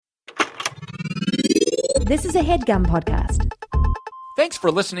This is a HeadGum podcast. Thanks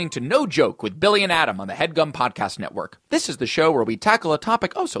for listening to No Joke with Billy and Adam on the HeadGum Podcast Network. This is the show where we tackle a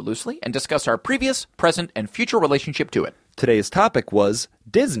topic oh so loosely and discuss our previous, present, and future relationship to it. Today's topic was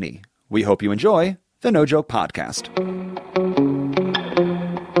Disney. We hope you enjoy the No Joke Podcast.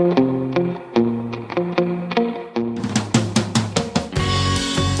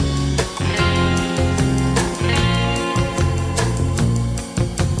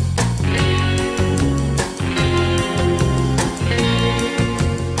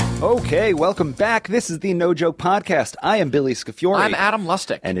 Okay, welcome back. This is the No Joke Podcast. I am Billy Scafiori. I'm Adam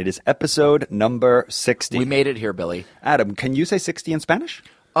Lustig. And it is episode number 60. We made it here, Billy. Adam, can you say 60 in Spanish?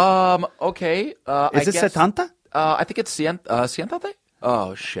 Okay. Is it guess, 70? I think it's siéntate?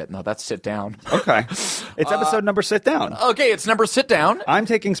 Oh, shit. No, that's sit down. Okay. It's episode number sit down. Okay, it's number sit down. I'm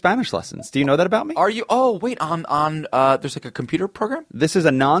taking Spanish lessons. Do you know that about me? Are you? Oh, wait, there's like a computer program? This is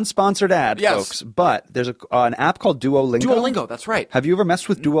a non-sponsored ad, Yes. folks, but there's an app called Duolingo. Duolingo, that's right. Have you ever messed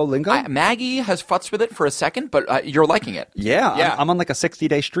with Duolingo? Maggie has futzed with it for a second, but you're liking it. Yeah. I'm on like a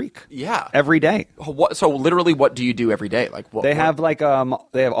 60-day streak. Yeah. Every day. So literally, what do you do every day? Like what? They have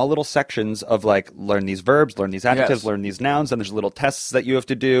they have all little sections of like learn these verbs, learn these adjectives, Yes. learn these nouns, and there's little tests that you have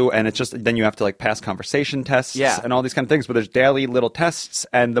to do, and it's just then you have to like pass conversation tests and all these kind of things. But there's daily little tests,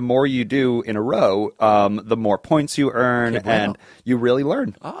 and the more you do in a row, the more points you earn, and you really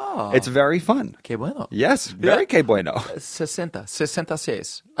learn. Oh. It's very fun. Que bueno. Yes, very que bueno.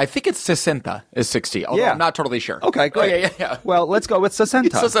 66. I think it's 60 is 60, although Yeah. I'm not totally sure. Okay, great. Yeah. Well, let's go with 60.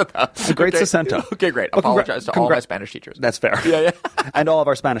 60. It's a great Okay. 60. Okay, great. Oh, Apologize to all my Spanish teachers. That's fair. Yeah. And all of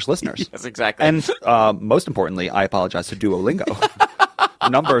our Spanish listeners. Yes, exactly. And most importantly, I apologize to Duolingo.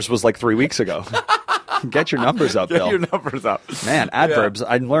 Numbers was like 3 weeks ago. Get your numbers up, Bill. Get your numbers up. Man, adverbs.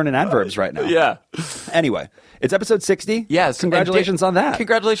 I'm learning adverbs right now. Yeah. Anyway, it's episode 60. Yes. Congratulations on that.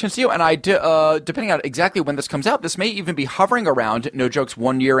 Congratulations to you. And depending on exactly when this comes out, this may even be hovering around No Joke's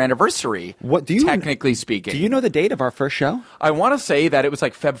 1 year anniversary. What do you technically speaking? Do you know the date of our first show? I want to say that it was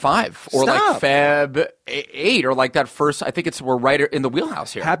like Feb 5 or Stop. like Feb 8 or like that first. I think we're right in the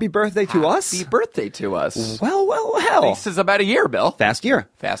wheelhouse here. Happy birthday to us. Happy birthday to us. Well. This is about a year, Bill. Fast year.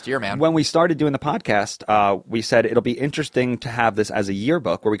 Fast year, man. When we started doing the podcast, we said it'll be interesting to have this as a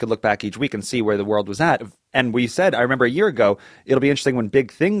yearbook where we could look back each week and see where the world was at. And we said, I remember a year ago, it'll be interesting when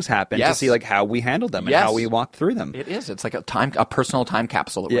big things happen to see like how we handled them and how we walked through them. It is. It's like a personal time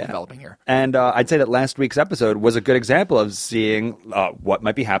capsule that we're developing here. And I'd say that last week's episode was a good example of seeing what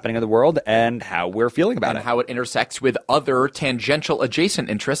might be happening in the world and how we're feeling about it. And how it intersects with other tangential adjacent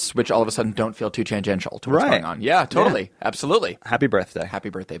interests, which all of a sudden don't feel too tangential to what's going on. Yeah, totally. Yeah. Absolutely. Happy birthday. Happy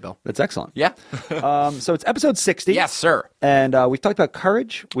birthday, Bill. That's excellent. Yeah. So it's episode 60. Yes, sir. And we've talked about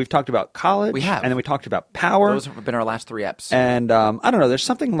courage. We've talked about college. We have. And then we talked about power. Those have been our last 3 eps. And I don't know. There's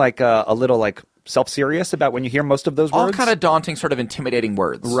something like a little like self-serious about when you hear most of those words. All kind of daunting, sort of intimidating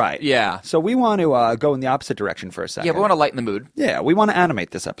words. Right. Yeah. So we want to go in the opposite direction for a second. Yeah, we want to lighten the mood. Yeah, we want to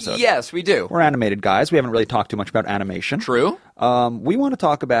animate this episode. Yes, we do. We're animated guys. We haven't really talked too much about animation. True. We want to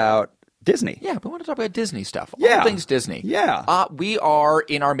talk about Disney. Yeah, we want to talk about Disney stuff. Yeah. All things Disney. Yeah. We are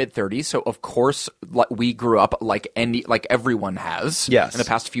in our mid-30s, so of course we grew up like everyone has. Yes. In the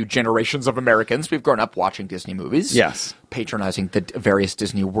past few generations of Americans, we've grown up watching Disney movies. Yes. Patronizing the various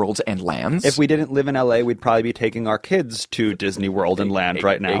Disney worlds and lands. If we didn't live in LA, we'd probably be taking our kids to Disney World and Land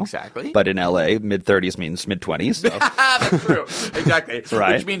right now. Exactly. But in LA, mid-30s means mid-20s. So. That's true. Exactly.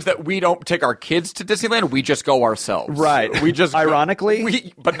 Right. Which means that we don't take our kids to Disneyland, we just go ourselves. Right. We just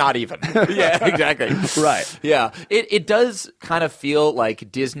Ironically. but not even. Yeah, exactly. Right. Yeah. It does kind of feel like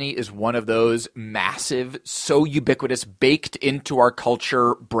Disney is one of those massive, so ubiquitous, baked into our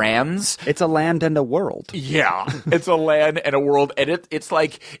culture brands. It's a land and a world. Yeah. It's a land and a world, and it's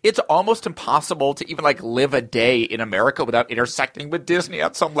like it's almost impossible to even like live a day in America without intersecting with Disney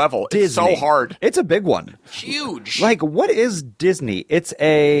at some level. Disney. It's so hard. It's a big one. Huge. Like, what is Disney? It's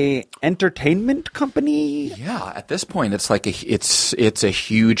a entertainment company? Yeah, at this point, it's like it's a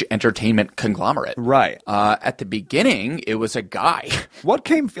huge entertainment conglomerate. Right. At the beginning, it was a guy. What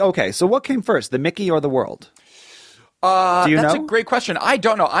came first, the Mickey or the world? Do you That's know? a great question. I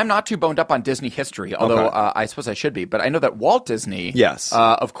don't know. I'm not too boned up on Disney history, although I suppose I should be. But I know that Walt Disney, Yes.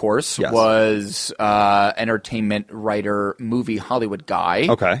 Of course, was entertainment writer, movie Hollywood guy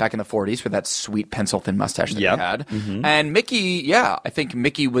back in the 40s with that sweet pencil-thin mustache that he had. Mm-hmm. And Mickey, I think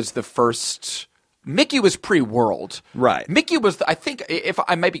Mickey was the first Mickey was pre-world. Right. Mickey was, I think, if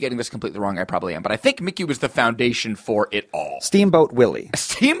I might be getting this completely wrong, I probably am, but I think Mickey was the foundation for it all. Steamboat Willie.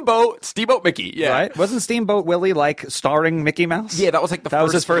 Steamboat Mickey, yeah. Right? Wasn't Steamboat Willie like starring Mickey Mouse? Yeah, that was like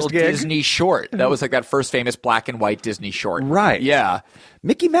was his first gig? Disney short. That was like that first famous black and white Disney short. Right. Yeah.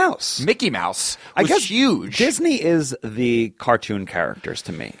 Mickey Mouse. Mickey Mouse was I guess huge. Disney is the cartoon characters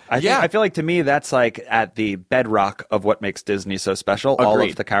to me. I feel like to me that's like at the bedrock of what makes Disney so special. All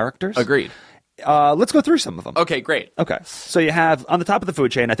of the characters. Agreed. Let's go through some of them. Okay, great. Okay. So you have on the top of the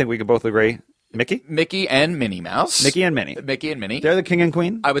food chain, I think we can both agree, Mickey and Minnie Mouse. Mickey and Minnie. They're the king and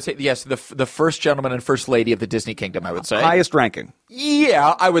queen? I would say, yes, the first gentleman and first lady of the Disney Kingdom, I would say. Highest ranking.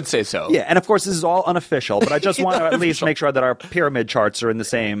 Yeah, I would say so. Yeah, and of course this is all unofficial, but I just want to at least make sure that our pyramid charts are in the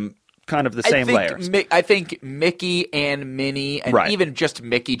same layers. I think Mickey and Minnie, and even just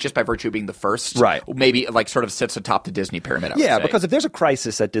Mickey, just by virtue of being the first, maybe like sort of sits atop the Disney pyramid. I would say. Because if there's a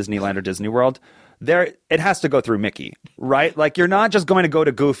crisis at Disneyland or Disney World, it has to go through Mickey, right? Like you're not just going to go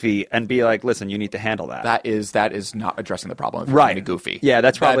to Goofy and be like, "Listen, you need to handle that." That is not addressing the problem. Right, to Goofy. Yeah,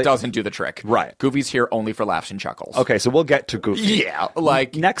 that doesn't do the trick. Right, Goofy's here only for laughs and chuckles. Okay, so we'll get to Goofy. Yeah,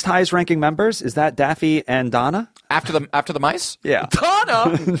 like next highest ranking members is that Daffy and Donna after the mice. Yeah,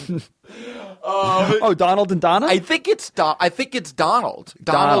 Donna. Donald and Donna? I think it's Donald.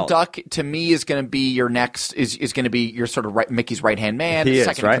 Donald Duck to me is going to be your next is going to be your sort of Mickey's right-hand man,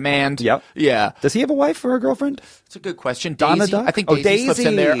 second in command. Yep. Yeah. Does he have a wife or a girlfriend? It's a good question. Donna Daisy, Duck? I think Daisy, Daisy slips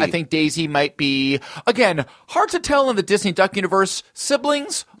in there. I think Daisy might be, again, hard to tell in the Disney Duck universe.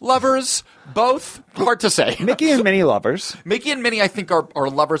 Siblings, lovers, both, hard to say. Mickey and Minnie lovers. Mickey and Minnie, I think, are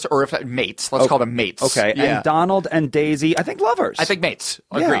lovers, or if mates. Let's call them mates. Okay. Yeah. And Donald and Daisy, I think lovers. I think mates.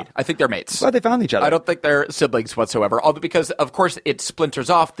 Agreed. Yeah. I think they're mates. Glad they found each other. I don't think they're siblings whatsoever. Although, because, of course, it splinters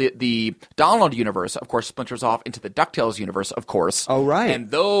off. The Donald universe, of course, splinters off into the DuckTales universe, of course. Oh, right.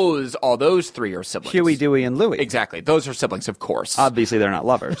 And all those three are siblings. Huey, Dewey, and Louie. Exactly. Those are siblings, of course. Obviously, they're not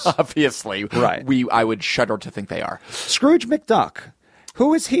lovers. Obviously. Right. I would shudder to think they are. Scrooge McDuck.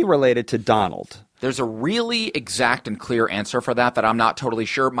 Who is he related to Donald? There's a really exact and clear answer for that I'm not totally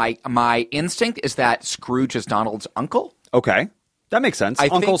sure. My instinct is that Scrooge is Donald's uncle. Okay. That makes sense.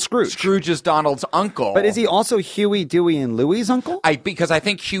 Uncle Scrooge. Scrooge is Donald's uncle. But is he also Huey, Dewey, and Louie's uncle? Because I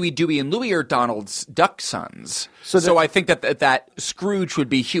think Huey, Dewey, and Louie are Donald's duck sons. So I think that Scrooge would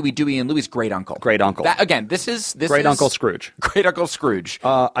be Huey, Dewey, and Louie's great uncle. Great uncle. This is great Uncle Scrooge. Great Uncle Scrooge.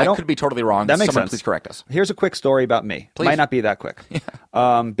 I could be totally wrong. That makes Someone sense. Please correct us. Here's a quick story about me. Please. Might not be that quick.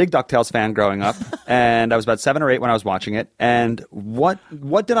 Yeah. Big DuckTales fan growing up, and I was about 7 or 8 when I was watching it. And what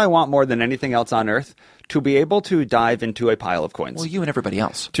did I want more than anything else on earth? To be able to dive into a pile of coins. Well, you and everybody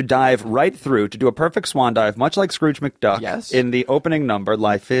else. To dive right through, to do a perfect swan dive, much like Scrooge McDuck. Yes. In the opening number,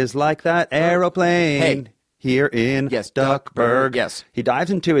 Life is like that aeroplane. Hey. Here in Duckburg. Yes. He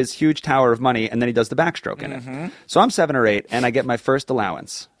dives into his huge tower of money, and then he does the backstroke in it. So I'm 7 or 8, and I get my first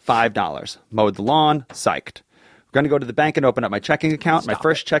allowance, $5. Mowed the lawn, psyched. We're going to go to the bank and open up my checking account. My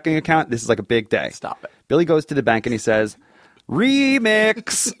first checking account. This is like a big day. Stop it. Billy goes to the bank, and he says,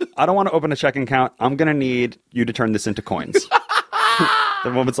 remix. I don't want to open a checking account. I'm going to need you to turn this into coins.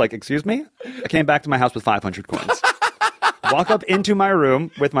 The woman's like, excuse me? I came back to my house with 500 coins. Walk up into my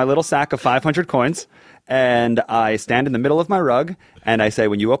room with my little sack of 500 coins, and I stand in the middle of my rug, and I say,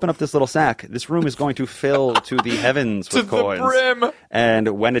 when you open up this little sack, this room is going to fill to the heavens with coins. To the brim.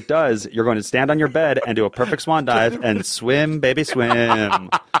 And when it does, you're going to stand on your bed and do a perfect swan dive and swim, baby, swim.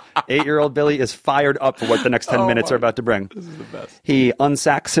 8-year-old Billy is fired up for what the next 10 minutes are about to bring. This is the best. He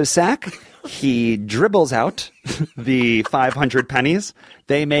unsacks his sack. He dribbles out the 500 pennies.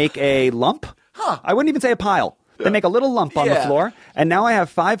 They make a lump. I wouldn't even say a pile. They make a little lump on the floor, and now I have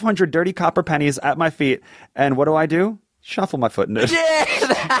 500 dirty copper pennies at my feet. And what do? Shuffle my foot in it. Yeah!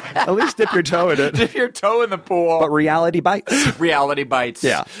 At least dip your toe in it. Dip your toe in the pool. But reality bites. Reality bites.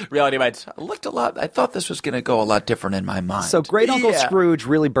 Yeah. Reality bites. I thought this was going to go a lot different in my mind. So Great Uncle Scrooge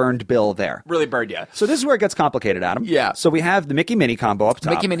really burned Bill there. Really burned you. So this is where it gets complicated, Adam. Yeah. So we have the Mickey-Minnie combo up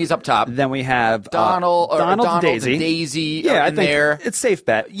top. Mickey-Minnie's up top. Then we have Donald and Daisy. Yeah, I think there. it's safe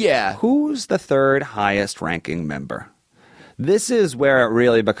bet. Yeah. Who's the third highest ranking member? This is where it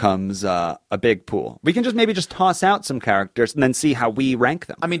really becomes a big pool. We can maybe toss out some characters and then see how we rank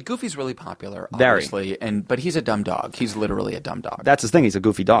them. I mean, Goofy's really popular, obviously, but he's a dumb dog. He's literally a dumb dog. That's his thing. He's a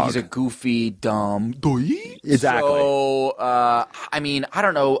goofy dog. He's a goofy, dumb dog. Exactly. So, I mean, I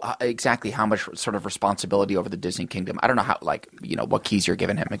don't know exactly how much sort of responsibility over the Disney Kingdom. I don't know how, what keys you're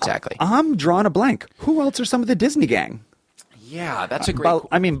giving him exactly. I'm drawing a blank. Who else are some of the Disney gang? Yeah, that's a great...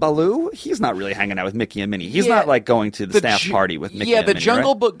 I mean, Baloo, he's not really hanging out with Mickey and Minnie. He's not like going to the staff party with Mickey and Minnie, the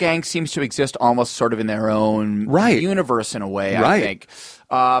Jungle right? Book gang seems to exist almost sort of in their own universe in a way, I think.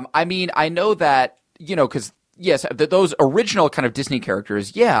 I mean, I know that, because... Yes, those original kind of Disney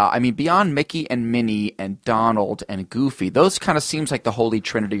characters, I mean, beyond Mickey and Minnie and Donald and Goofy, those kind of seems like the Holy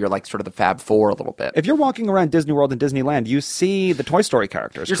Trinity or like sort of the Fab Four a little bit. If you're walking around Disney World and Disneyland, you see the Toy Story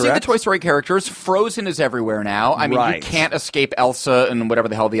characters, You're seeing the Toy Story characters. Frozen is everywhere now. I mean, you can't escape Elsa and whatever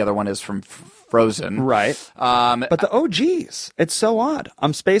the hell the other one is from Frozen. Right. But the OGs, it's so odd.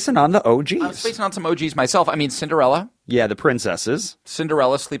 I'm spacing on the OGs. I'm spacing on some OGs myself. I mean, Cinderella. Yeah, the princesses.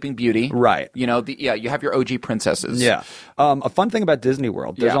 Cinderella, Sleeping Beauty. Right. You have your OG princesses. Yeah. A fun thing about Disney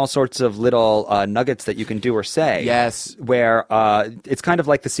World, there's all sorts of little nuggets that you can do or say. Yes. Where it's kind of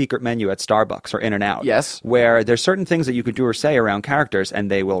like the secret menu at Starbucks or In-N-Out. Yes. Where there's certain things that you could do or say around characters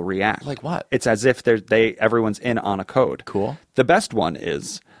and they will react. Like what? It's as if everyone's in on a code. Cool. The best one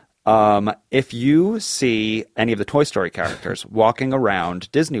is... if you see any of the Toy Story characters walking around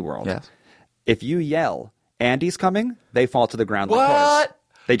Disney World, if you yell, Andy's coming, they fall to the ground like toys.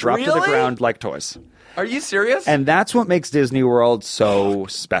 They drop to the ground like toys. Are you serious? And that's what makes Disney World so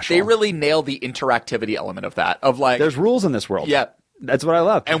special. They really nail the interactivity element of that. Of like, there's rules in this world. Yeah. That's what I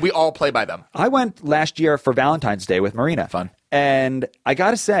love. And we all play by them. I went last year for Valentine's Day with Marina. Fun. And I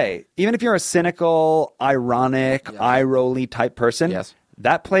got to say, even if you're a cynical, ironic, eye-rolly type person,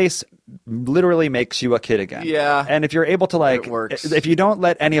 that place literally makes you a kid again. Yeah. And if you're able to if you don't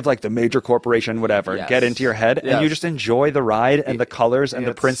let any of the major corporation, whatever, get into your head and you just enjoy the ride and the colors and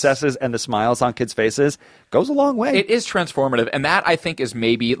the princesses and the smiles on kids' faces, goes a long way. It is transformative. And that, I think, is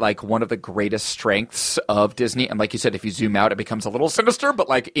maybe one of the greatest strengths of Disney. And like you said, if you zoom out, it becomes a little sinister, but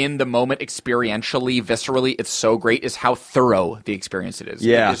in the moment, experientially, viscerally, it's so great is how thorough the experience it is.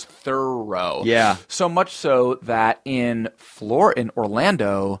 Yeah. It is thorough. Yeah. So much so that in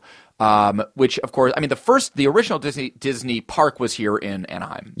Orlando, which, of course, I mean, the original Disney park was here in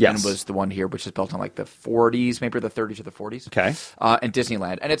Anaheim. Yes. And was the one here, which is built in the 40s, maybe the 30s or the 40s. Okay. And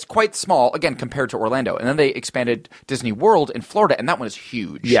Disneyland. And it's quite small, again, compared to Orlando. And then they expanded Disney World in Florida, and that one is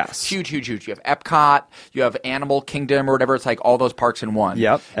huge. Yes. Huge, huge, huge. You have Epcot, you have Animal Kingdom or whatever. It's all those parks in one.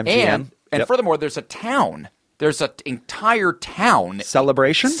 Yep. MGM. And furthermore, there's a town. There's an entire town.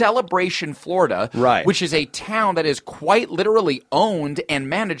 Celebration, Florida. Right. Which is a town that is quite literally owned and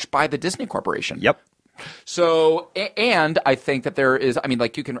managed by the Disney Corporation. Yep. So, and I think that there is, I mean,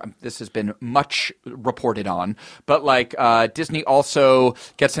 this has been much reported on, but Disney also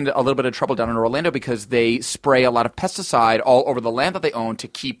gets into a little bit of trouble down in Orlando because they spray a lot of pesticide all over the land that they own to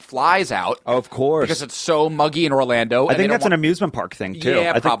keep flies out. Of course. Because it's so muggy in Orlando. I think that's an amusement park thing, too.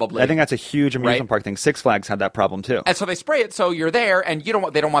 Yeah, probably. I think that's a huge amusement park thing. Six Flags had that problem, too. And so they spray it so you're there, and they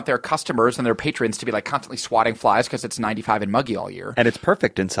don't want their customers and their patrons to be constantly swatting flies because it's 95 and muggy all year. And it's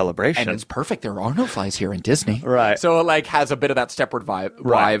perfect in celebration. And it's perfect. There are no flies here in Disney. Right. So it has a bit of that Stepford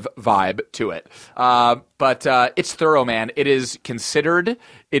vibe to it. But it's thorough, man. It is considered.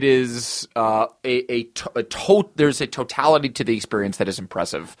 It is there's a totality to the experience that is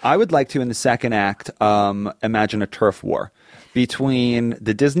impressive. I would like to, in the second act, imagine a turf war between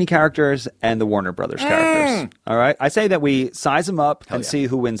the Disney characters and the Warner Brothers characters. All right? I say that we size them up and see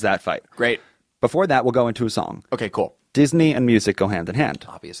who wins that fight. Great. Before that, we'll go into a song. Okay, cool. Disney and music go hand in hand.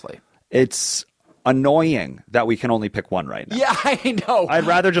 Obviously. It's annoying that we can only pick one right now. Yeah, I know. I'd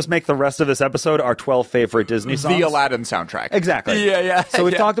rather just make the rest of this episode our 12 favorite Disney songs. The Aladdin soundtrack. Exactly. Yeah. So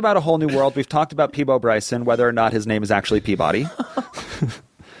we've talked about A Whole New World. We've talked about Peabo Bryson, whether or not his name is actually Peabody.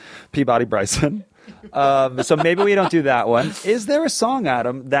 Peabody Bryson. So maybe we don't do that one. Is there a song,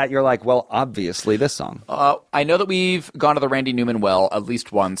 Adam, that you're like, well, obviously this song? I know that we've gone to the Randy Newman well at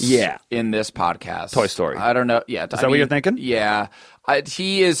least once in this podcast. Toy Story. I don't know. Yeah. Is that what you're thinking? Yeah.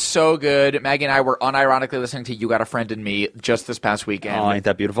 He is so good. Maggie and I were unironically listening to You Got a Friend in Me just this past weekend. Oh, ain't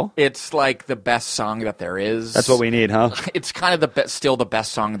that beautiful? It's like the best song that there is. That's what we need, huh? It's kind of still the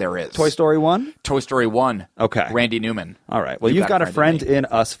best song there is. Toy Story 1? Toy Story 1. Okay. Randy Newman. All right. Well, you've got a friend in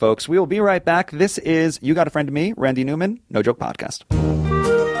us, folks. We will be right back. This is You Got a Friend in Me, Randy Newman, No Joke Podcast.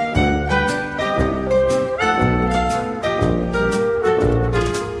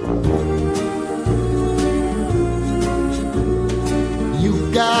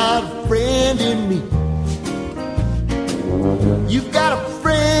 You've got a friend in me. You've got a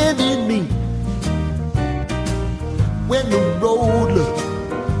friend in me. When the road looks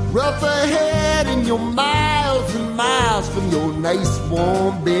rough ahead and you're miles and miles from your nice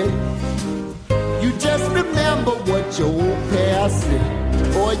warm bed, you just remember what your old past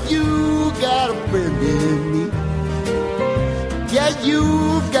said. Boy, you got a friend in me. Yeah,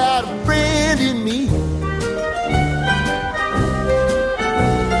 you've got a friend in me.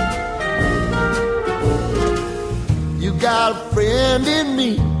 got a friend in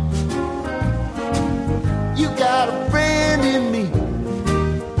me. You got a friend in me.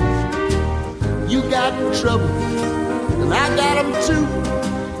 You got trouble, and I got them too.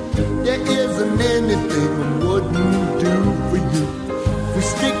 There isn't anything I wouldn't do for you. We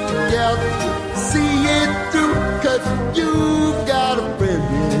stick together, see it through, 'cause you got a friend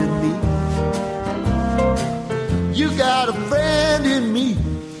in me. You got a friend in me.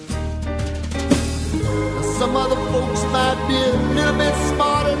 Now some other folks might be a little bit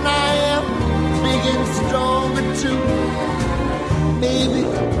smarter than I am, big and stronger too, maybe,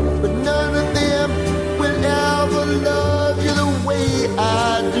 but none of them will ever love you the way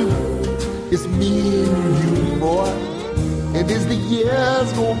I do. It's me and you, boy, and as the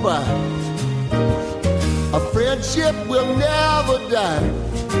years go by, our friendship will never die.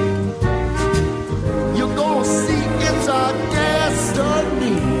 You're gonna see it's our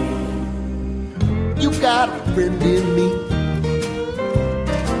destiny. You got a friend in me.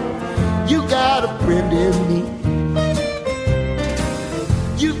 You got a friend in me.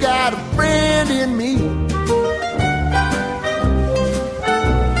 You got a friend in me.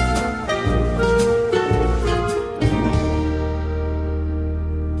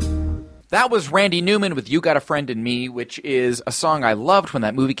 That was Randy Newman with You Got a Friend in Me, which is a song I loved when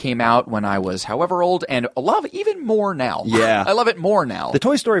that movie came out when I was however old, and love even more now. Yeah. I love it more now. The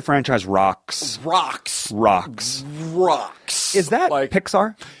Toy Story franchise rocks. Rocks. Is that like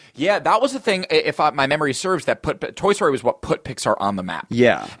Pixar? Yeah, that was the thing, if my memory serves, that Toy Story was what put Pixar on the map.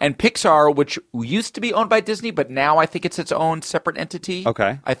 Yeah. And Pixar, which used to be owned by Disney, but now I think it's its own separate entity.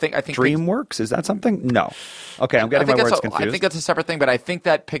 Okay. I think DreamWorks, is that something? No. Okay, I'm getting my words confused. I think that's a separate thing, but I think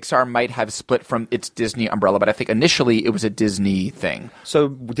that Pixar might have split from its Disney umbrella, but I think initially it was a Disney thing. So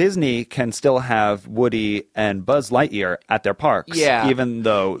Disney can still have Woody and Buzz Lightyear at their parks, even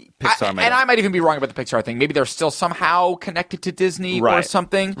though Pixar might. And I might even be wrong about the Pixar thing. Maybe they're still somehow connected to Disney or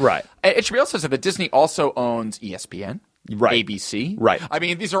something. Right. It should be also said that Disney also owns ESPN. Right. ABC. Right. I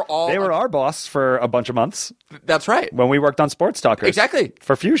mean, these are all... They were our boss for a bunch of months. That's right. When we worked on Sports Talkers. Exactly.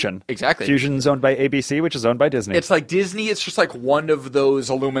 For Fusion. Exactly. Fusion's owned by ABC, which is owned by Disney. It's like Disney, it's just like one of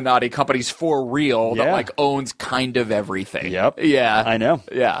those Illuminati companies for real that like owns kind of everything. Yep. Yeah. I know.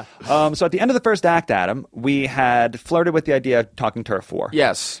 Yeah. So at the end of the first act, Adam, we had flirted with the idea of Talking Turf War.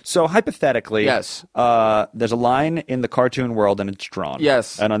 Yes. So hypothetically, yes. There's a line in the cartoon world and it's drawn.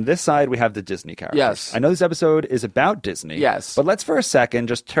 Yes. And on this side, we have the Disney characters. Yes. I know this episode is about Disney. Yes. But let's for a second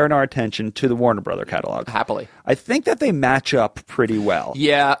just turn our attention to the Warner Brother catalog. Happily. I think that they match up pretty well.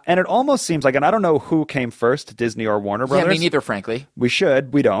 Yeah. And it almost seems like, and I don't know who came first, Disney or Warner Brothers. Yeah, me neither, frankly. We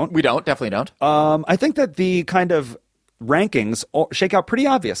should. We don't. We don't. Definitely don't. I think that the kind of rankings shake out pretty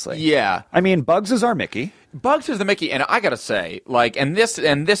obviously. Yeah. I mean, Bugs is our Mickey. Bugs is the Mickey, and I gotta say, like, and this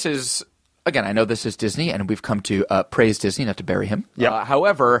is, again, I know this is Disney, and we've come to praise Disney, not to bury him. Yeah.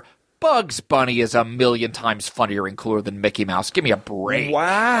 However, Bugs Bunny is a million times funnier and cooler than Mickey Mouse. Give me a break.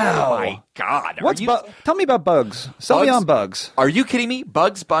 Wow. Oh, my God. Tell me about Bugs. Sell me on Bugs. Are you kidding me?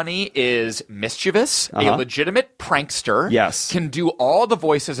 Bugs Bunny is mischievous, a legitimate prankster. Yes. Can do all the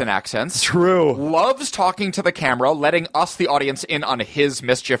voices and accents. True. Loves talking to the camera, letting us, the audience, in on his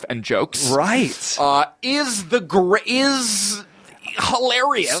mischief and jokes. Right. Is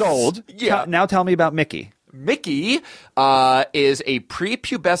hilarious. Sold. Yeah. Now tell me about Mickey. Mickey is a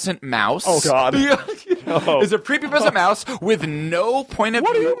prepubescent mouse. Oh, God. Is a prepubescent mouse with no point of view.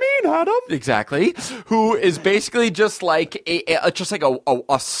 What do you mean, Adam? Exactly. Who is basically just like a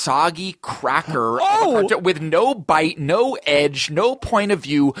soggy cracker with no bite, no edge, no point of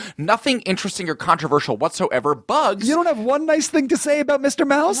view, nothing interesting or controversial whatsoever. Bugs. You don't have one nice thing to say about Mr.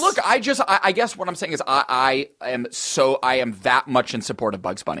 Mouse? Look, I guess what I'm saying is I am that much in support of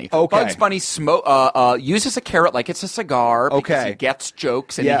Bugs Bunny. Okay. Bugs Bunny uses a carrot like it's a cigar because he gets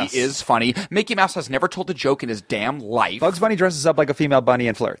jokes and he is funny. Mickey Mouse has never told a joke in his damn life. Bugs Bunny dresses up like a female bunny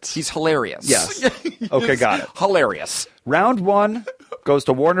and flirts. He's hilarious. Yes. Okay, got it. Hilarious. Round one goes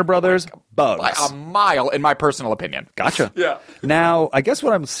to Warner Brothers. Bugs. By a mile, in my personal opinion. Gotcha. Yeah. Now, I guess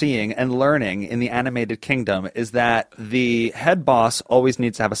what I'm seeing and learning in the animated kingdom is that the head boss always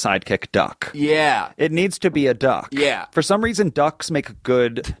needs to have a sidekick duck. Yeah. It needs to be a duck. Yeah. For some reason, ducks make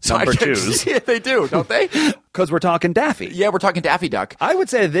good number twos. Yeah, they do, don't they? Because we're talking Daffy. Yeah, we're talking Daffy Duck. I would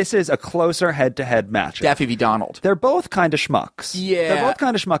say this is a closer head-to-head matchup. Daffy v. Donald. They're both kind of schmucks. Yeah. They're both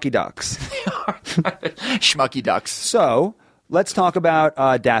kind of schmucky ducks. Schmucky ducks. So, Let's talk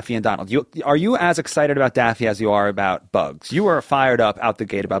about Daffy and Donald. Are you as excited about Daffy as you are about Bugs? You were fired up out the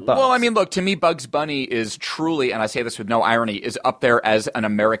gate about Bugs. Well, I mean, look, to me, Bugs Bunny is truly, and I say this with no irony, is up there as an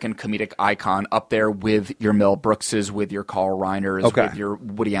American comedic icon, up there with your Mel Brookses, with your Carl Reiners, with your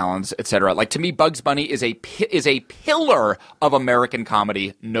Woody Allens, etc. Like, to me, Bugs Bunny is a pillar of American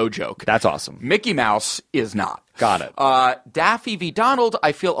comedy, no joke. That's awesome. Mickey Mouse is not. Got it. Daffy v. Donald,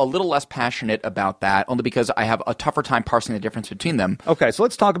 I feel a little less passionate about that, only because I have a tougher time parsing the difference between them. Okay, so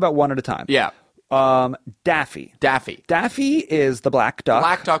let's talk about one at a time. Yeah. Daffy. Daffy is the black duck.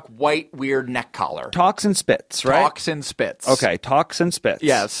 Black duck, white, weird neck collar. Talks and spits, right? Talks and spits. Okay, talks and spits.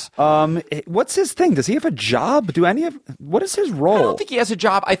 Yes. What's his thing? Does he have a job? What is his role? I don't think he has a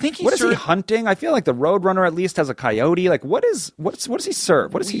job. I think What is he hunting? I feel like the Roadrunner at least has a coyote. Like, what does he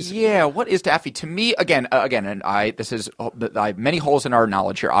serve? What is he? Yeah, what is Daffy? To me, again, and I have many holes in our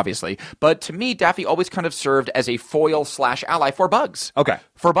knowledge here, obviously, but to me, Daffy always kind of served as a foil / ally for Bugs. Okay.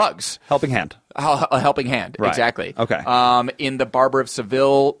 For Bugs. Helping hand. A helping hand, right. Exactly. Okay. In the Barber of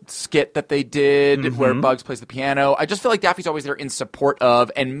Seville skit that they did, where Bugs plays the piano, I just feel like Daffy's always there in support of,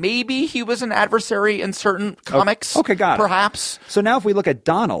 and maybe he was an adversary in certain comics. Okay, got it. Perhaps. So now if we look at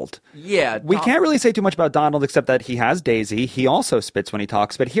Donald, we can't really say too much about Donald except that he has Daisy. He also spits when he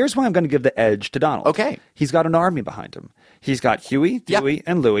talks, but here's why I'm going to give the edge to Donald. Okay. He's got an army behind him. He's got Huey, Dewey,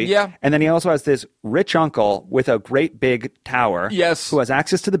 and Louie. Yeah. And then he also has this rich uncle with a great big tower. Yes. Who has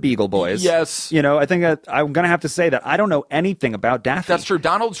access to the Beagle Boys. Yes. I think that I'm going to have to say that I don't know anything about Daffy. That's true.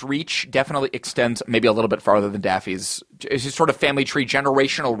 Donald's reach definitely extends maybe a little bit farther than Daffy's. His sort of family tree,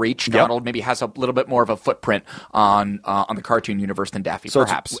 generational reach. Donald maybe has a little bit more of a footprint on the cartoon universe than Daffy, so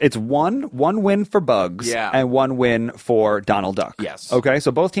perhaps. It's one win for Bugs and one win for Donald Duck. Yes. Okay,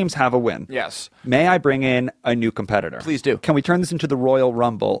 so both teams have a win. Yes. May I bring in a new competitor? Please do. Can we turn this into the Royal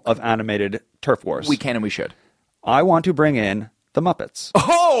Rumble of animated turf wars? We can and we should. I want to bring in the Muppets.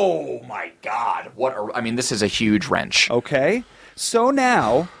 Oh, my God. This is a huge wrench. Okay. So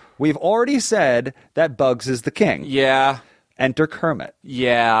now, we've already said that Bugs is the king. Yeah. Enter Kermit.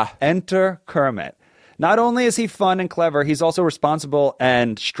 Yeah. Enter Kermit. Not only is he fun and clever, he's also responsible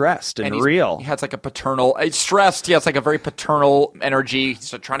and stressed and real. He has like a paternal, stressed. He has like a very paternal energy.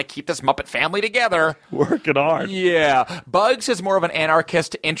 He's trying to keep this Muppet family together. Working hard. Yeah. Bugs is more of an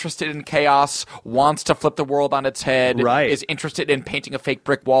anarchist, interested in chaos, wants to flip the world on its head. Right. Is interested in painting a fake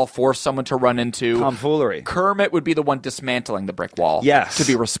brick wall for someone to run into. Tomfoolery. Kermit would be the one dismantling the brick wall. Yes. To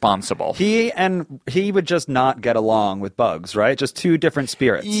be responsible. He would just not get along with Bugs, right? Just two different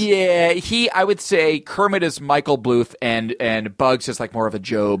spirits. Yeah. I would say Kermit is Michael Bluth and Bugs is like more of a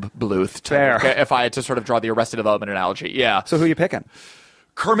Job Bluth. Fair. If I had to sort of draw the Arrested Development analogy. Yeah. So who are you picking?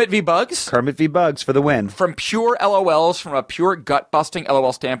 Kermit v. Bugs? Kermit v. Bugs for the win. From pure LOLs, from a pure gut-busting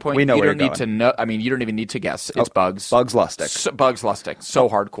LOL standpoint, we know you where don't you're need to know. I mean, you don't even need to guess. It's Bugs. Bugs Lustig. Bugs Lustig. So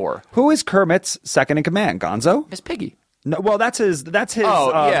hardcore. Who is Kermit's second in command? Gonzo? Miss Piggy. No, well, that's his that's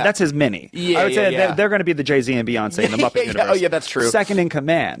his mini. Yeah, I would say they're going to be the Jay-Z and Beyonce in the Muppet universe. Oh, yeah, that's true. Second in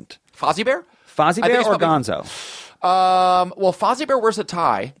command. Fozzie Bear? Fozzie Bear or Gonzo? Well, Fozzie Bear wears a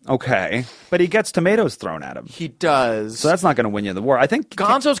tie. Okay. But he gets tomatoes thrown at him. He does. So that's not going to win you the war. I think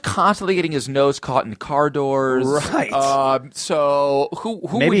Gonzo's constantly getting his nose caught in car doors. Right. So who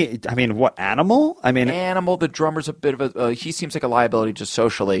maybe, what, Animal? Animal, the drummer's a bit of he seems like a liability just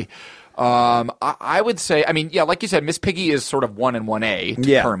socially. I would say, like you said, Miss Piggy is sort of 1 and 1A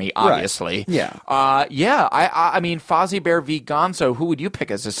to Kermit, obviously. Right. Yeah. Fozzie Bear v. Gonzo, who would you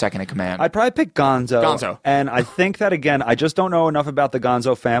pick as the second in command? I'd probably pick Gonzo. And I think that, again, I just don't know enough about the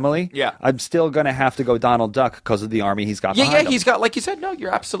Gonzo family. Yeah. I'm still going to have to go Donald Duck because of the army he's got behind him. He's got, like you said, no,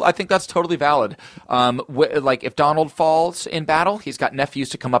 you're absolutely, I think that's totally valid. Like, if Donald falls in battle, he's got nephews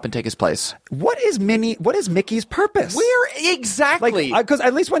to come up and take his place. What is Mickey's purpose? Where exactly? Because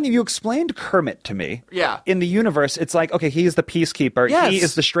at least when you explained Kermit to me, in the universe, it's like, okay, he is the peacekeeper. Yes. He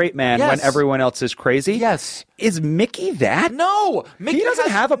is the straight man when everyone else is crazy. Yes. Is Mickey that? No. Mickey he doesn't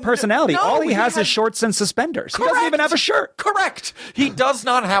have a personality. No, all he has is shorts and suspenders. Correct. He doesn't even have a shirt. Correct. He does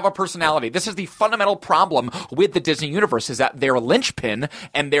not have a personality. This is the fundamental problem with the Disney universe, is that their linchpin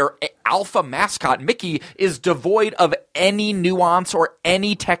and their alpha mascot, Mickey, is devoid of any nuance or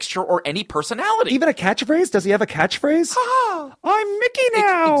any texture or any personality. Even a catchphrase? Does he have a catchphrase? I'm Mickey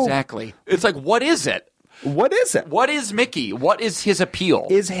now. Exactly. It's like, what is it? What is it? What is Mickey? What is his appeal?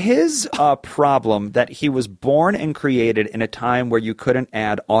 Is his problem that he was born and created in a time where you couldn't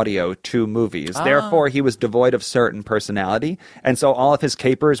add audio to movies? Therefore, he was devoid of certain personality. And so all of his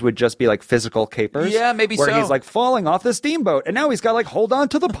capers would just be like physical capers. Yeah, maybe where so. Where he's like falling off the steamboat. And now he's got like, hold on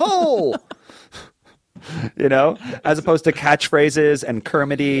to the pole. You know, as opposed to catchphrases and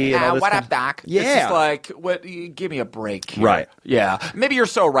Kermity and all this. What up, Doc? Yeah. It's just like, what? Give me a break here. Right. Yeah. Maybe you're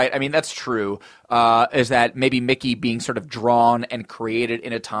so right. I mean, that's true. Is that maybe Mickey being sort of drawn and created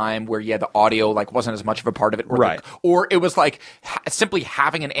in a time where, the audio like wasn't as much of a part of it. Or it was like simply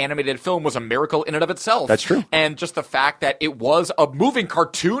having an animated film was a miracle in and of itself. That's true. And just the fact that it was a moving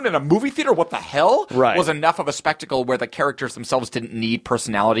cartoon in a movie theater, what the hell? Right. Was enough of a spectacle where the characters themselves didn't need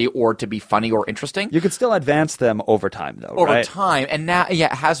personality or to be funny or interesting. You could still advance them over time, though, Over time. And now,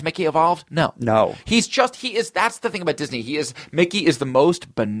 has Mickey evolved? No. That's the thing about Disney. Mickey is the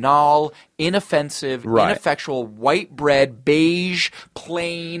most banal, inoffensive, ineffectual, white bread, beige,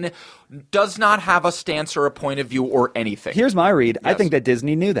 plain, does not have a stance or a point of view or anything. Here's my read. Yes. I think that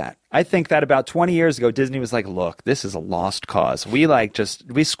Disney knew that. I think that about 20 years ago, Disney was like, look, this is a lost cause. We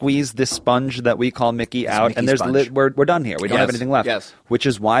squeeze this sponge that we call Mickey out, and we're done here. We don't have anything left. Yes. Which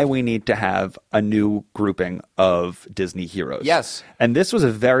is why we need to have a new grouping of Disney heroes. Yes. And this was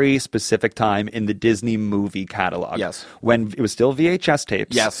a very specific time in the Disney movie catalog. Yes. When it was still VHS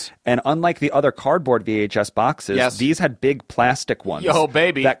tapes. Yes. And unlike the other cardboard VHS boxes, these had big plastic ones. Yo,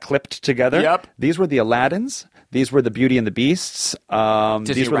 baby. That clipped together. Yep. These were the Aladdins. These were the Beauty and the Beasts.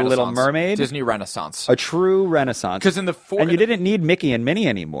 These were the Little Mermaid. Disney Renaissance. A true Renaissance. Because and you didn't need Mickey and Minnie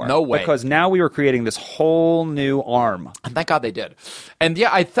anymore. No way. Because now we were creating this whole new arm. And thank God they did. And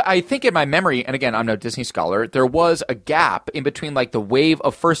I think in my memory, and again, I'm no Disney scholar, there was a gap in between like the wave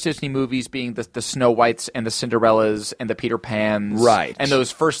of first Disney movies being the Snow Whites and the Cinderellas and the Peter Pans. Right. And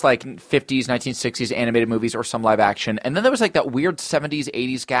those first like 50s, 1960s animated movies or some live action. And then there was like that weird 70s,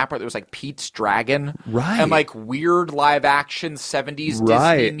 80s gap where there was like Pete's Dragon. Right. And like weird live action 70s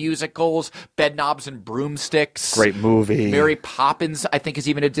Disney musicals, Bedknobs and Broomsticks. Great movie. Mary Poppins, I think, is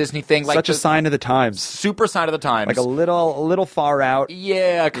even a Disney thing. Such a sign of the times. Super sign of the times. Like a little far out.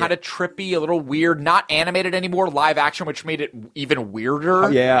 Yeah, kind of trippy, a little weird. Not animated anymore, live action, which made it even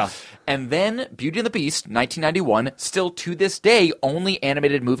weirder. Yeah. And then Beauty and the Beast, 1991, still to this day, only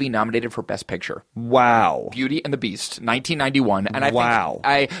animated movie nominated for Best Picture. Wow. Beauty and the Beast, 1991. And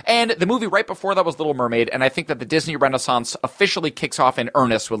I think and the movie right before that was Little Mermaid, and I think that the Disney Renaissance officially kicks off in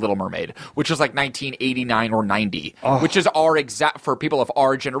earnest with Little Mermaid, which is like 1989 or 90, which is for people of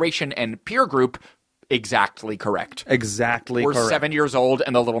our generation and peer group, exactly correct. Exactly We're correct. 7 years old,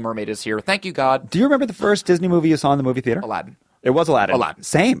 and The Little Mermaid is here. Thank you, God. Do you remember the first Disney movie you saw in the movie theater? Aladdin. It was Aladdin.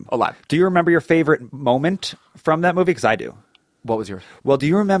 Same. Aladdin. Do you remember your favorite moment from that movie? Because I do. What was yours? Well, do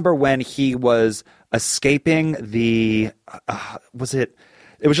you remember when he was escaping the...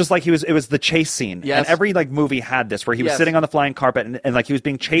 It was just like it was the chase scene. Yes. And every like movie had this where he was sitting on the flying carpet and like he was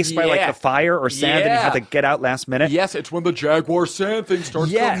being chased by like the fire or sand and he had to get out last minute. Yes, it's when the Jaguar sand thing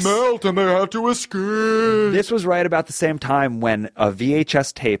starts to melt and they have to escape. This was right about the same time when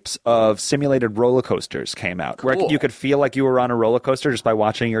VHS tapes of simulated roller coasters came out. Where you could feel like you were on a roller coaster just by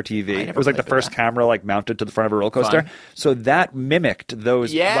watching your TV. It was like the first camera like mounted to the front of a roller coaster. Fun. So that mimicked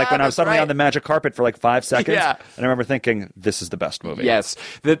those like when I was suddenly on the magic carpet for like 5 seconds. Yeah. And I remember thinking, this is the best movie. Yes.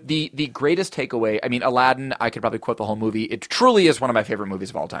 The greatest takeaway, I mean, Aladdin, I could probably quote the whole movie. It truly is one of my favorite movies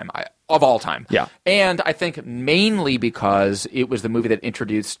of all time. Yeah. And I think mainly because it was the movie that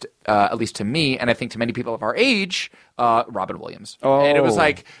introduced, at least to me, and I think to many people of our age, Robin Williams. Oh. And it was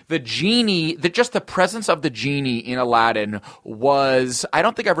like the genie, just the presence of the genie in Aladdin was, I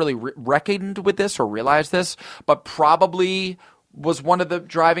don't think I've really reckoned with this or realized this, but probably was one of the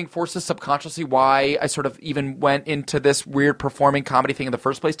driving forces subconsciously why I sort of even went into this weird performing comedy thing in the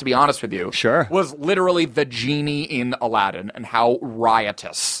first place, to be honest with you. Sure. Was literally the genie in Aladdin and how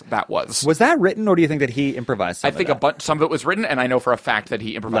riotous that was. Was that written, or do you think that he improvised some I think of some of it was written, and I know for a fact that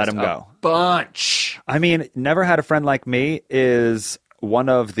he improvised Let him go. Bunch. I mean, Never Had a Friend Like Me is one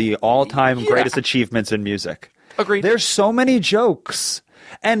of the all-time greatest achievements in music. Agreed. There's so many jokes.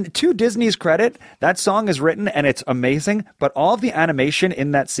 And to Disney's credit, that song is written and it's amazing, but all of the animation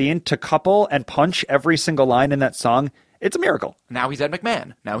in that scene to couple and punch every single line in that song, it's a miracle. Now he's Ed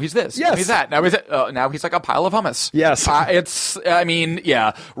McMahon. Now he's this. Yes. Now he's that. Now he's like a pile of hummus. Yes.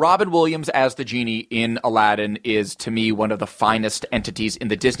 Robin Williams as the genie in Aladdin is, to me, one of the finest entities in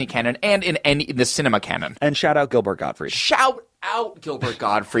the Disney canon and in the cinema canon. And shout out Gilbert Gottfried. Shout out Gilbert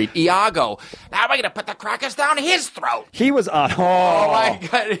Gottfried. Iago. Now we're going to put the crackers down his throat. He was on... Oh my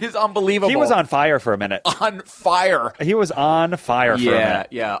God. It is unbelievable. He was on fire for a minute. On fire. He was on fire for a minute.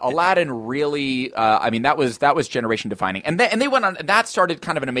 Yeah. Aladdin really, that was generation defining. And they went on, that started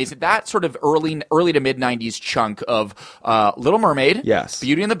kind of an amazing, that sort of early to mid 90s chunk of Little Mermaid. Yes.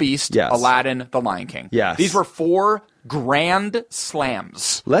 Beauty and the Beast. Yes. Aladdin, The Lion King. Yes. These were 4 grand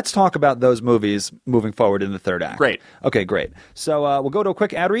slams. Let's talk about those movies moving forward in the third act. Great. Okay, great. So we'll go to a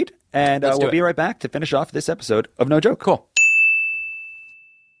quick ad read, And we'll be right back to finish off this episode of No Joke. Cool.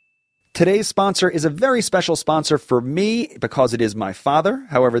 Today's sponsor is a very special sponsor for me because it is my father.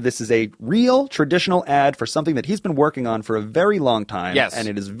 However, this is a real traditional ad for something that he's been working on for a very long time. Yes. And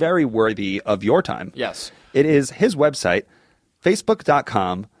it is very worthy of your time. Yes. It is his website,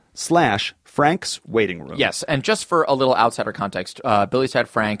 facebook.com/Frank's Waiting Room. Yes, and just for a little outsider context, Billy's dad,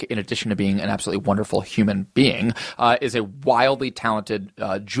 Frank, in addition to being an absolutely wonderful human being, is a wildly talented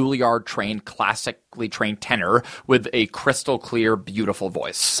Juilliard-trained, classically trained tenor with a crystal clear, beautiful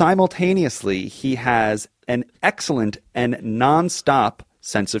voice. Simultaneously, he has an excellent and non-stop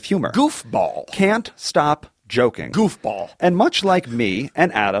sense of humor. Goofball. Can't stop joking. Goofball. And much like me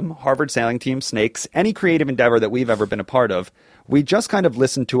and Adam, Harvard Sailing Team Snakes, any creative endeavor that we've ever been a part of, we just kind of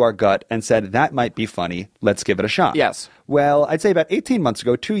listened to our gut and said, that might be funny. Let's give it a shot. Yes. Well, I'd say about 18 months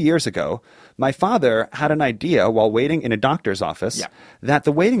ago, 2 years ago, my father had an idea while waiting in a doctor's office that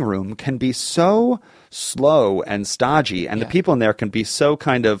the waiting room can be so slow and stodgy, and the people in there can be so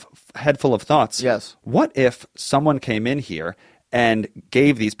kind of head full of thoughts. Yes. What if someone came in here and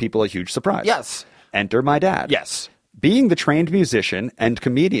gave these people a huge surprise? Yes. Enter my dad. Yes. Being the trained musician and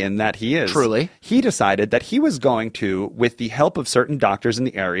comedian that he is, Truly, he decided that he was going to, with the help of certain doctors in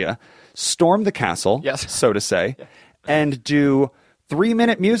the area, storm the castle, so to say, and do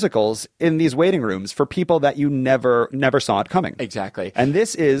 3-minute musicals in these waiting rooms for people that you never saw it coming. Exactly. And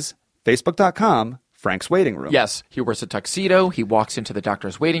this is facebook.com Frank's Waiting Room. Yes, he wears a tuxedo, he walks into the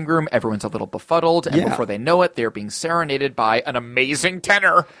doctor's waiting room, everyone's a little befuddled, and before they know it, they're being serenaded by an amazing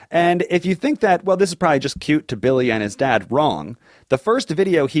tenor. And if you think that, well, this is probably just cute to Billy and his dad, wrong. The first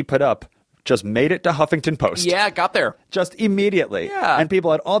video he put up just made it to Huffington Post. Yeah, got there. Just immediately. Yeah. And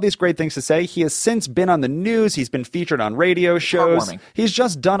people had all these great things to say. He has since been on the news. He's been featured on radio shows. Heartwarming. He's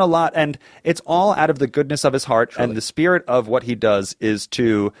just done a lot, and it's all out of the goodness of his heart. Truly. And the spirit of what he does is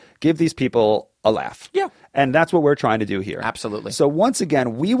to give these people a laugh. Yeah. And that's what we're trying to do here. Absolutely. So once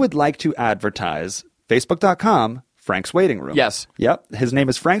again, we would like to advertise facebook.com Frank's Waiting Room. Yes. Yep. His name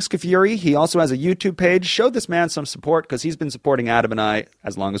is Frank Scafuri. He also has a YouTube page. Show this man some support because he's been supporting Adam and I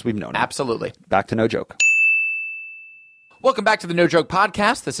as long as we've known him. Absolutely. Back to No Joke. Welcome back to the No Joke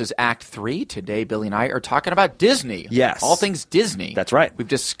Podcast. This is Act 3. Today, Billy and I are talking about Disney. Yes. All things Disney. That's right. We've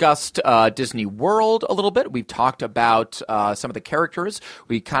discussed Disney World a little bit. We've talked about some of the characters.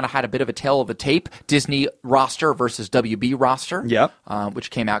 We kind of had a bit of a tale of the tape. Disney roster versus WB roster. Yep.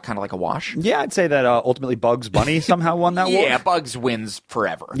 Which came out kind of like a wash. Yeah, I'd say that ultimately Bugs Bunny somehow won that war. Yeah, Bugs wins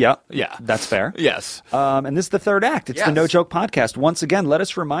forever. Yeah. Yeah. That's fair. Yes. And this is the third act. It's the No Joke Podcast. Once again, let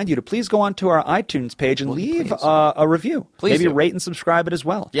us remind you to please go onto our iTunes page and leave a review. Please Maybe do. rate and subscribe it as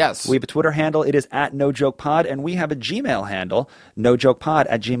well. Yes. We have a Twitter handle. It is @NoJokePod, and we have a Gmail handle,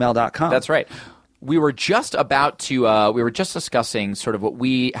 nojokepod@gmail.com. That's right. We were just discussing sort of what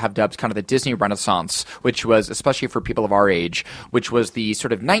we have dubbed kind of the Disney Renaissance, which was, especially for people of our age, which was the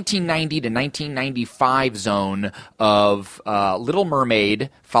sort of 1990 to 1995 zone of Little Mermaid,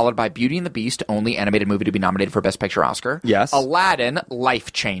 followed by Beauty and the Beast, only animated movie to be nominated for Best Picture Oscar. Yes. Aladdin,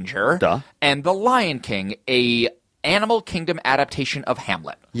 life changer. Duh. And The Lion King, a Animal Kingdom adaptation of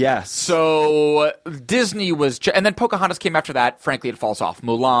Hamlet. Yes. So Disney was, and then Pocahontas came after that. Frankly, it falls off.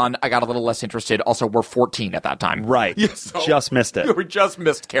 Mulan, I got a little less interested. Also, we're 14 at that time. Right. So just missed it. We just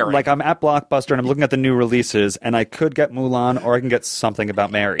missed Carrie. Like, I'm at Blockbuster and I'm looking at the new releases, and I could get Mulan or I can get something about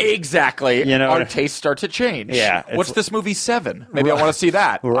Mary. Exactly. You know, our tastes start to change. Yeah. What's this movie 7? Maybe I want to see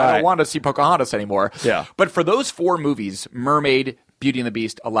that. I Right. don't want to see Pocahontas anymore. Yeah. But for those 4 movies, Mermaid, Beauty and the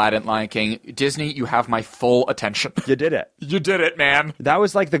Beast, Aladdin, Lion King, Disney, you have my full attention. You did it. You did it, man. That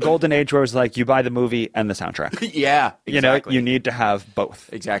was like the golden age where it was like you buy the movie and the soundtrack. Yeah, exactly. You know, you need to have both.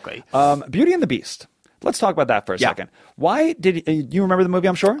 Exactly. Beauty and the Beast. Let's talk about that for a second. Why did you remember the movie,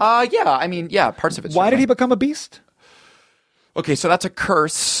 I'm sure? Yeah, I mean, yeah, parts of it. Why did he become a beast? Okay, so that's a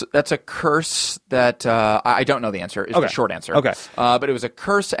curse. That's a curse that I don't know the answer. Is the short answer. Okay. But it was a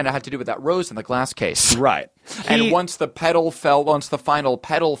curse, and it had to do with that rose in the glass case. Right. And once the final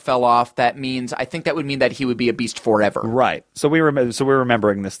petal fell off, that means, I think that would mean that he would be a beast forever. Right. So we're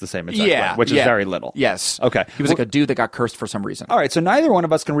remembering this the same exact way, which is very little. Yes. Okay. He was like a dude that got cursed for some reason. All right, so neither one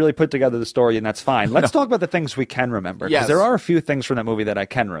of us can really put together the story, and that's fine. Let's talk about the things we can remember. Because there are a few things from that movie that I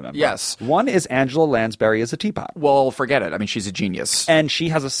can remember. Yes. One is Angela Lansbury as a teapot. Well, forget it. I mean, she's a genius. And she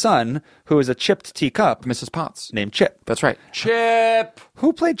has a son who is a chipped teacup. Mrs. Potts. Named Chip. That's right. Chip!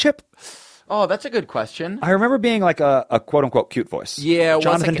 Who played Chip? Oh, that's a good question. I remember being like a quote-unquote cte voice. Yeah.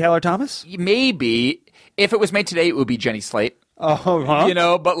 Jonathan Taylor Thomas? Maybe. If it was made today, it would be Jenny Slate. Oh, huh? You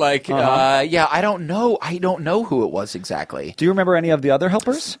know, but like, yeah, I don't know. I don't know who it was exactly. Do you remember any of the other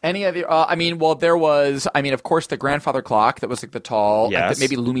helpers? Any of the, there was, of course, the grandfather clock that was like the tall, yes.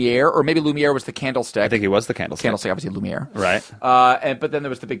 maybe Lumiere, or maybe Lumiere was the candlestick. I think he was the candlestick. Candlestick, obviously Lumiere. Right. But then there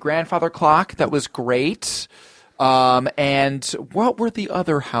was the big grandfather clock that was great. And what were the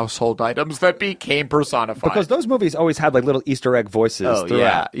other household items that became personified? Because those movies always had like little Easter egg voices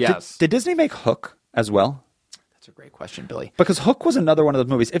throughout. Yeah, yes. Did Disney make Hook as well? That's a great question, Billy. Because Hook was another one of those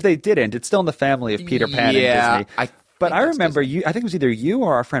movies. If they didn't, it's still in the family of Peter Pan and Disney. But I remember I think it was either you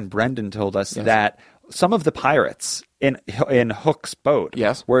or our friend Brendan told us that some of the pirates in Hook's boat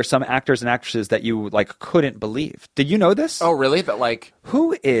were some actors and actresses that you like couldn't believe. Did you know this? Oh, really? But like,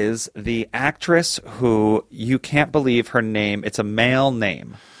 who is the actress who you can't believe her name? It's a male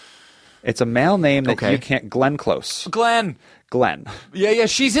name. It's a male name that you can't. Glenn Close. Glenn. Yeah,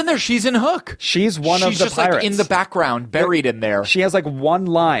 she's in there. She's in Hook. She's one of the pirates. She's just like in the background, buried in there. She has like one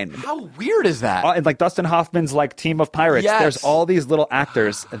line. How weird is that? And like Dustin Hoffman's like team of pirates. Yes. There's all these little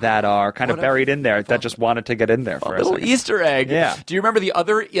actors that are kind of buried in there that just wanted to get in there for a little second. Easter egg. Yeah. Do you remember the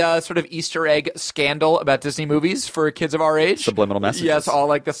other sort of Easter egg scandal about Disney movies for kids of our age? Subliminal messages. Yes, all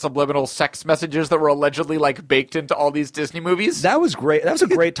like the subliminal sex messages that were allegedly like baked into all these Disney movies. That was great. That was a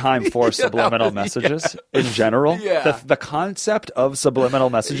great time for subliminal messages in general. Yeah. The concept of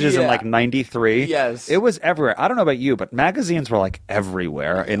subliminal messages in like 93. Yes. It was everywhere. I don't know about you, but magazines were like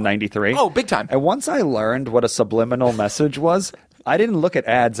everywhere in 93. Oh, big time. And once I learned what a subliminal message was, I didn't look at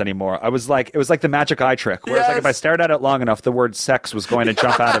ads anymore. I was like, it was like the magic eye trick. Where it's like if I stared at it long enough, the word sex was going to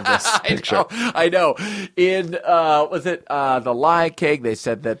jump out of this picture. I know. In, was it The Lion King, they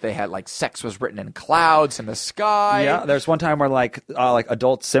said that they had like sex was written in clouds in the sky. Yeah, there's one time where like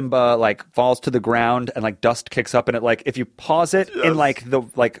adult Simba like falls to the ground and like dust kicks up and it like, if you pause it in like the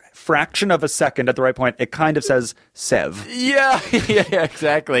like fraction of a second at the right point, it kind of says Sev. Yeah,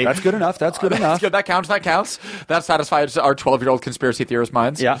 exactly. That's good enough. That's good enough. That counts. That satisfies our 12-year-old conspiracy theorist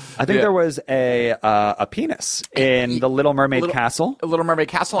minds. Yeah, I think there was a penis in the Little Mermaid Castle. Little Mermaid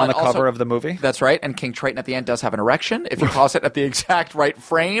Castle. On the cover of the movie. That's right. And King Triton at the end does have an erection if you pause it at the exact right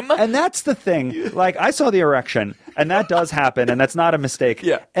frame. And that's the thing. Like, I saw the erection, and that does happen, and that's not a mistake.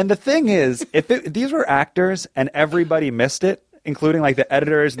 Yeah. And the thing is, if these were actors and everybody missed it, including like the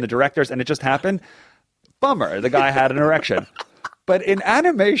editors and the directors, and it just happened, bummer, the guy had an erection. But in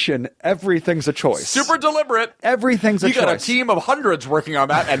animation, everything's a choice. Super deliberate. Everything's a choice. You got a team of hundreds working on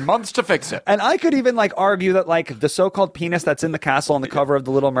that and months to fix it. And I could even like argue that like the so-called penis that's in the castle on the cover of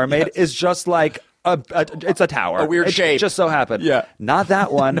The Little Mermaid is just like it's a tower. A weird shape. It just so happened. Yeah. Not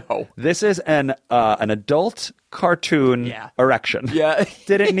that one. No. This is an adult cartoon erection. Yeah.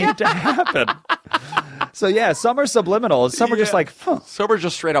 Didn't need to happen. So yeah, some are subliminal. Some are just like, Some are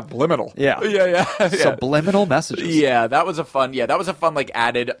just straight up liminal. Yeah. Subliminal messages. Yeah, that was a fun like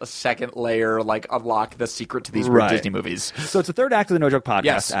added a second layer, like unlock the secret to these weird Disney movies. So it's the third act of the No Joke Podcast,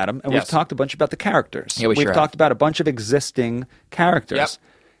 Yes. Adam, and we've talked a bunch about the characters. Yeah, we've talked about a bunch of existing characters. Yep.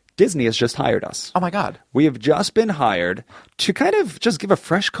 Disney has just hired us. Oh my God. We have just been hired to kind of just give a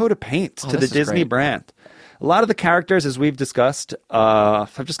fresh coat of paint to the Disney brand. A lot of the characters, as we've discussed,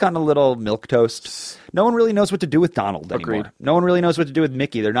 have just gotten a little milquetoast. No one really knows what to do with Donald anymore. Agreed. No one really knows what to do with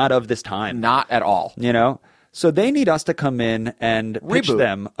Mickey. They're not of this time. Not at all. You know? So they need us to come in and pitch Reboot.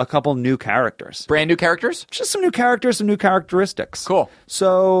 them a couple new characters. Brand new characters? Just some new characters, some new characteristics. Cool.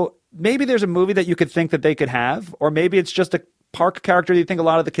 So maybe there's a movie that you could think that they could have, or maybe it's just a park character that you think a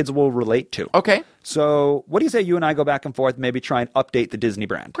lot of the kids will relate to. Okay. So what do you say you and I go back and forth, maybe try and update the Disney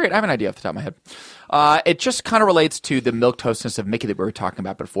brand? Great. I have an idea off the top of my head. It just kind of relates to the milquetoastness of Mickey that we were talking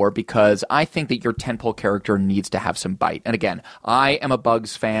about before, because I think that your tentpole character needs to have some bite. And again, I am a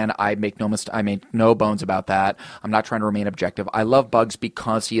Bugs fan. I make no bones about that. I'm not trying to remain objective. I love Bugs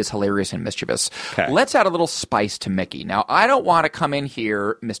because he is hilarious and mischievous. Okay. Let's add a little spice to Mickey. Now, I don't want to come in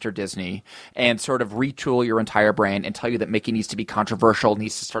here, Mr. Disney, and sort of retool your entire brand and tell you that Mickey needs to be controversial,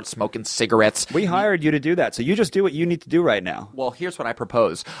 needs to start smoking cigarettes. We hired you to do that, so you just do what you need to do right now. Well, here's what I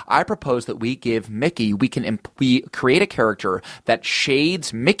propose. I propose that we give Mickey, we create a character that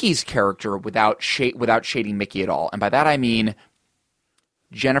shades Mickey's character without shading Mickey at all. And by that I mean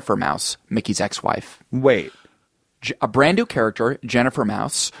Jennifer Mouse, Mickey's ex-wife. Wait. A brand new character, Jennifer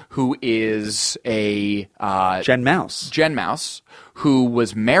Mouse, who is a... Jen Mouse, who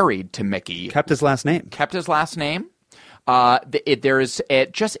was married to Mickey. Kept his last name.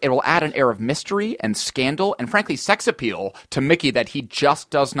 It will add an air of mystery and scandal and frankly sex appeal to Mickey that he just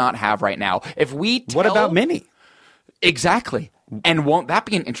does not have right now. What about Minnie? Exactly. And won't that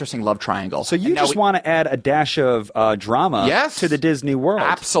be an interesting love triangle? So you just want to add a dash of drama to the Disney world.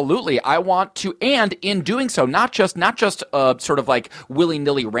 Absolutely. I want to, and in doing so, not just sort of like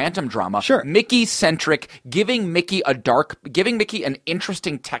willy-nilly random drama. Sure. Mickey-centric, giving Mickey an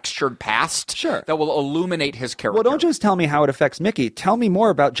interesting textured past that will illuminate his character. Well, don't just tell me how it affects Mickey. Tell me more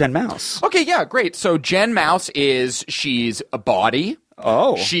about Jen Mouse. Okay, yeah, great. So Jen Mouse she's a baughty.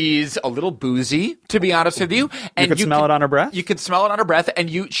 Oh. She's a little boozy, to be honest with you. And you can smell it on her breath? You can smell it on her breath, and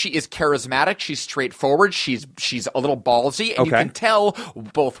she is charismatic, she's straightforward, she's a little ballsy, and you can tell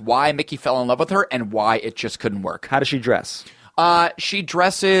both why Mickey fell in love with her and why it just couldn't work. How does she dress? She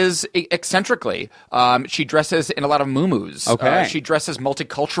dresses eccentrically. She dresses in a lot of muumuus. Okay. She dresses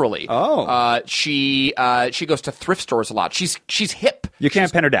multiculturally. Oh. She goes to thrift stores a lot. She's hip. You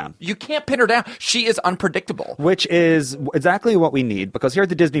can't pin her down. You can't pin her down. She is unpredictable. Which is exactly what we need, because here at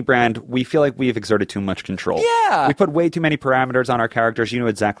the Disney brand, we feel like we've exerted too much control. Yeah. We put way too many parameters on our characters. You know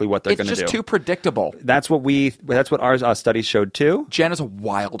exactly what they're going to do. It's just too predictable. That's what our studies showed too. Jen is a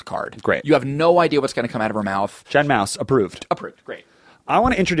wild card. Great. You have no idea what's going to come out of her mouth. Jen Mouse, approved. Great. I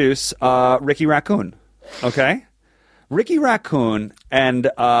want to introduce Ricky Raccoon. Okay? Ricky Raccoon and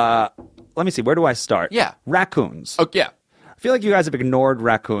let me see, where do I start? Yeah. Raccoons. Oh, yeah. I feel like you guys have ignored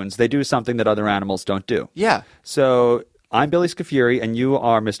raccoons. They do something that other animals don't do. Yeah. So I'm Billy Scafuri, and you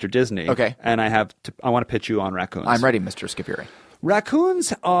are Mr. Disney. Okay. And I want to pitch you on raccoons. I'm ready, Mr. Scafuri.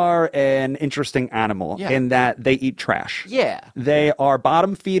 Raccoons are an interesting animal in that they eat trash. Yeah. They are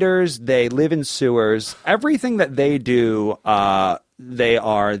bottom feeders. They live in sewers. Everything that they do, they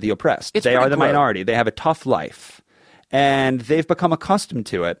are the oppressed. They are the minority. They have a tough life. And they've become accustomed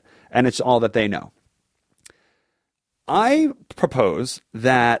to it, and it's all that they know. I propose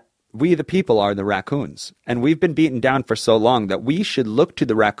that we, the people, are the raccoons, and we've been beaten down for so long that we should look to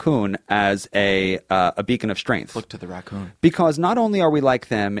the raccoon as a beacon of strength. Look to the raccoon. Because not only are we like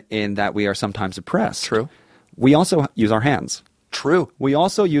them in that we are sometimes oppressed. True. We also use our hands. True. We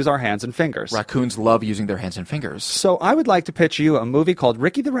also use our hands and fingers. Raccoons love using their hands and fingers. So I would like to pitch you a movie called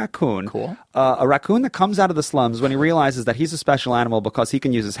Ricky the Raccoon. Cool. A raccoon that comes out of the slums when he realizes that he's a special animal because he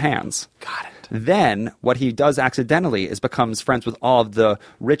can use his hands. Got it. Then what he does accidentally is becomes friends with all of the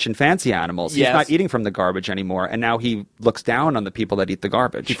rich and fancy animals. He's not eating from the garbage anymore, and now he looks down on the people that eat the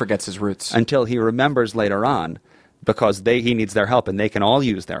garbage. He forgets his roots. Until he remembers later on, because he needs their help, and they can all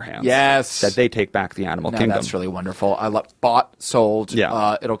use their hands. Yes. That they take back the animal kingdom. That's really wonderful. I love bought, sold.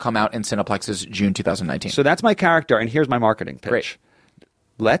 Yeah. It'll come out in Cineplexes June 2019. So that's my character, and here's my marketing pitch. Great.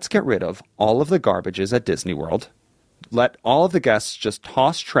 Let's get rid of all of the garbages at Disney World. Let all of the guests just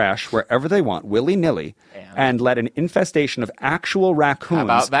toss trash wherever they want, willy-nilly, and let an infestation of actual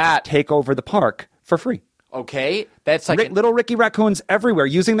raccoons take over the park for free. Okay, that's like little Ricky raccoons everywhere,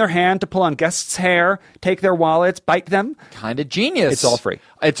 using their hand to pull on guests' hair, take their wallets, bite them. Kind of genius. It's all free.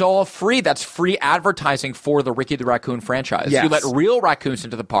 It's all free. That's free advertising for the Ricky the Raccoon franchise. Yes. You let real raccoons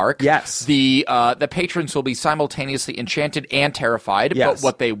into the park. Yes. The patrons will be simultaneously enchanted and terrified. Yes. But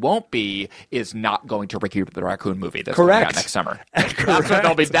what they won't be is not going to Ricky the Raccoon movie that's Correct. coming out next summer. Correct. That's what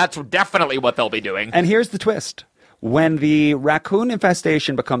they'll be. That's definitely what they'll be doing. And here's the twist. When the raccoon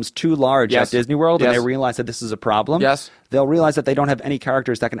infestation becomes too large at Disney World and they realize that this is a problem, they'll realize that they don't have any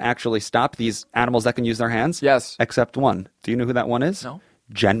characters that can actually stop these animals that can use their hands. Yes. Except one. Do you know who that one is? No.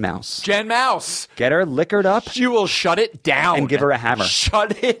 Jen Mouse. Jen Mouse. Get her liquored up. You will shut it down. And give her a hammer.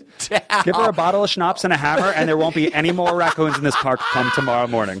 Shut it down. Give her a bottle of schnapps and a hammer, and there won't be any more raccoons in this park come tomorrow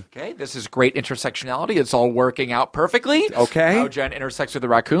morning. Okay, this is great intersectionality. It's all working out perfectly. Okay. How Jen intersects with the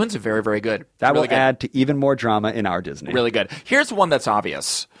raccoons. Very, very good. That really will add to even more drama in our Disney. Really good. Here's one that's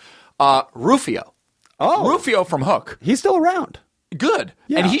obvious. Rufio. Oh. Rufio from Hook. He's still around. Good.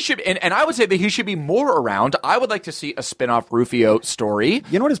 Yeah. And he should and I would say that he should be more around. I would like to see a spin-off Rufio story.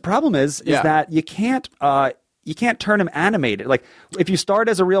 You know what his problem is that you can't turn him animated. Like, if you start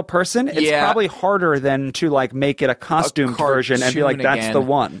as a real person, it's probably harder than to like make it a costumed version and be like, that's the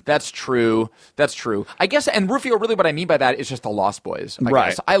one. That's true. That's true. I guess, and Rufio, really what I mean by that is just the Lost Boys. I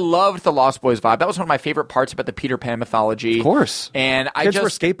guess. I loved the Lost Boys vibe. That was one of my favorite parts about the Peter Pan mythology. Of course. And Kids were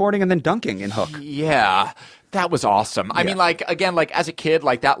skateboarding and then dunking in Hook. Yeah. That was awesome. I mean, like, again, like, as a kid,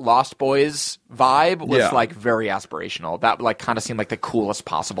 like, that Lost Boys vibe was, like, very aspirational. That, like, kind of seemed like the coolest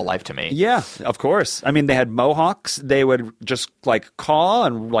possible life to me. Yeah, of course. I mean, they had mohawks. They would just, like, caw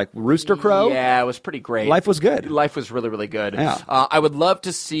and, like, rooster crow. Yeah, it was pretty great. Life was good. Life was really, really good. Yeah. I would love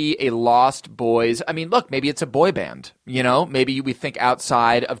to see a Lost Boys. I mean, look, maybe it's a boy band, you know? Maybe we think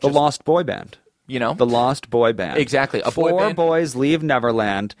outside of just... The Lost Boy Band. You know? The Lost Boy Band. Exactly. Four boy band. boys leave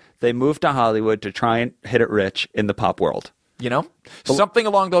Neverland. They move to Hollywood to try and hit it rich in the pop world. Something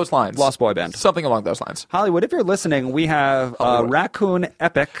along those lines. Lost Boy Band. Something along those lines. Hollywood, if you're listening, we have Raccoon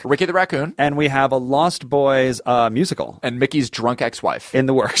Epic. Ricky the Raccoon. And we have a Lost Boys musical. And Mickey's drunk ex-wife. In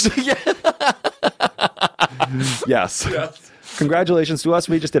the works. Yes. Congratulations to us.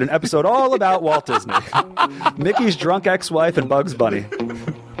 We just did an episode all about Walt Disney. Mickey's drunk ex-wife and Bugs Bunny.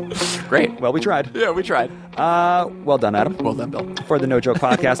 Great. Well, we tried. Yeah, we tried. Well done, Adam. Well done, Bill. For the No Joke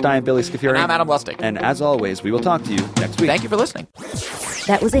Podcast, I am Billy Scafuri. And I'm Adam Lustig. And as always, we will talk to you next week. Thank you for listening.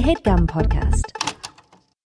 That was a HeadGum Podcast.